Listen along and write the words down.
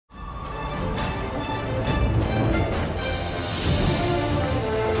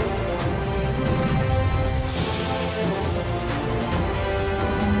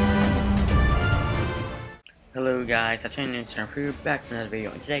guys, I'm back with another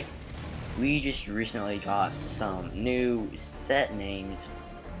video, and today we just recently got some new set names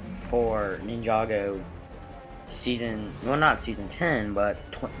for Ninjago season, well, not season 10, but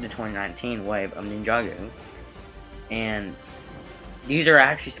the 2019 wave of Ninjago. And these are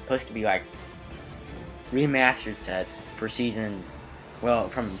actually supposed to be like remastered sets for season, well,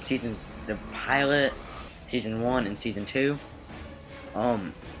 from season, the pilot, season 1 and season 2.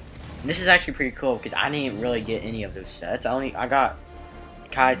 This is actually pretty cool because I didn't really get any of those sets. I got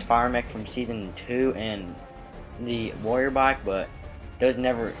Kai's Fire Mech from season 2 and the Warrior Bike, but those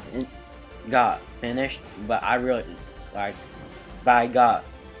never got finished. But I really I got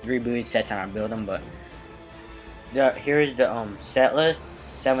 3 booty sets and I built them. But here's the set list.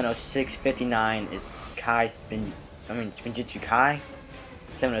 706.59 is Kai's Spinjtzu Kai.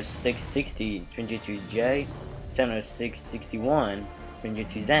 706.60 Spinjtzu J. 706.61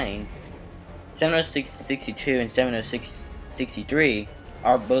 Spinjtzu Zane. 706.62 and 706.63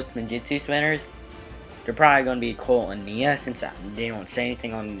 are both Spinjtzu spinners. They're probably going to be Cole and Nia since they don't say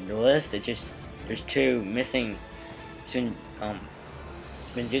anything on the list. It's just there's 2 missing Spinjtzu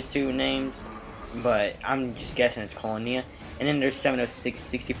names, but I'm just guessing it's Cole and Nia. And then there's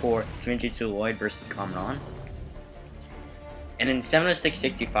 706.64 Spinjtzu Lloyd versus Commandant. And then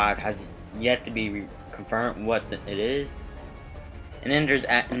 706.65 has yet to be confirmed what it is. And then there's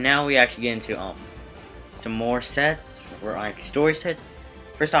now we actually get into some more sets, or like story sets.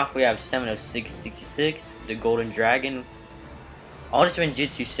 First off, we have 706.66, the Golden Dragon. All the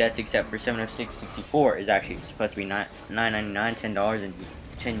Spinjtzu sets except for 706.64 is actually supposed to be $9.99, $10 and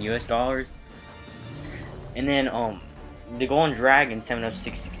 $10 US. And then the Golden Dragon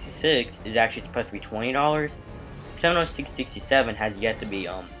 706.66 is actually supposed to be $20. 706.67 has yet to be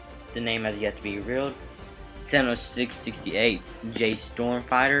the name has yet to be revealed. 706.68 J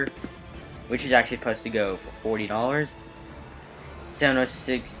Stormfighter, which is actually supposed to go for $40.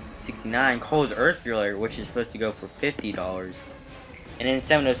 706.69 Cole's Earth Driller, which is supposed to go for $50. And then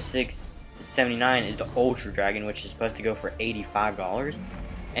 706.79 is the Ultra Dragon, which is supposed to go for $85.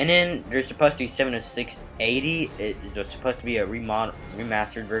 And then there's supposed to be 706.80. It's supposed to be a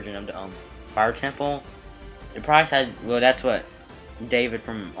remastered version of the Fire Temple. The price well, that's what David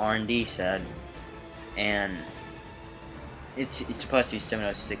from R&D said. And it's supposed to be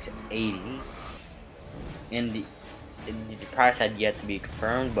 706.80, and the price had yet to be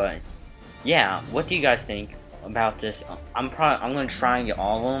confirmed. But yeah, what do you guys think about this? I'm gonna try and get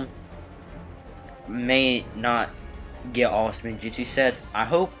all of them. May not get all Spinjtzu sets. I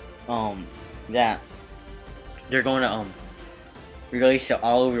hope that they're going to release it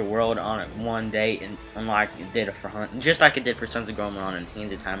all over the world on one day, and unlike it did for just like it did for Sons of Goemon and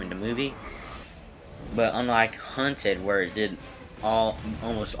Hands of Time in the movie. But unlike Hunted, where it did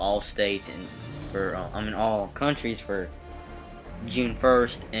almost all states and for all countries for June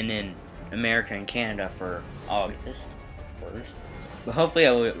 1st, and then America and Canada for August 1st. But hopefully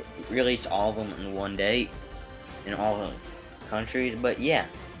I will release all of them in one day in all the countries. But yeah,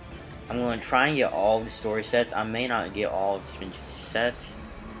 I'm going to try and get all the story sets. I may not get all the Spinjtzu sets.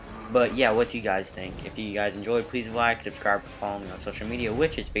 But yeah, what do you guys think? If you guys enjoyed, please like, subscribe, follow me on social media,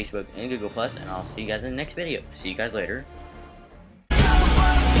 which is Facebook and Google+, and I'll see you guys in the next video. See you guys later.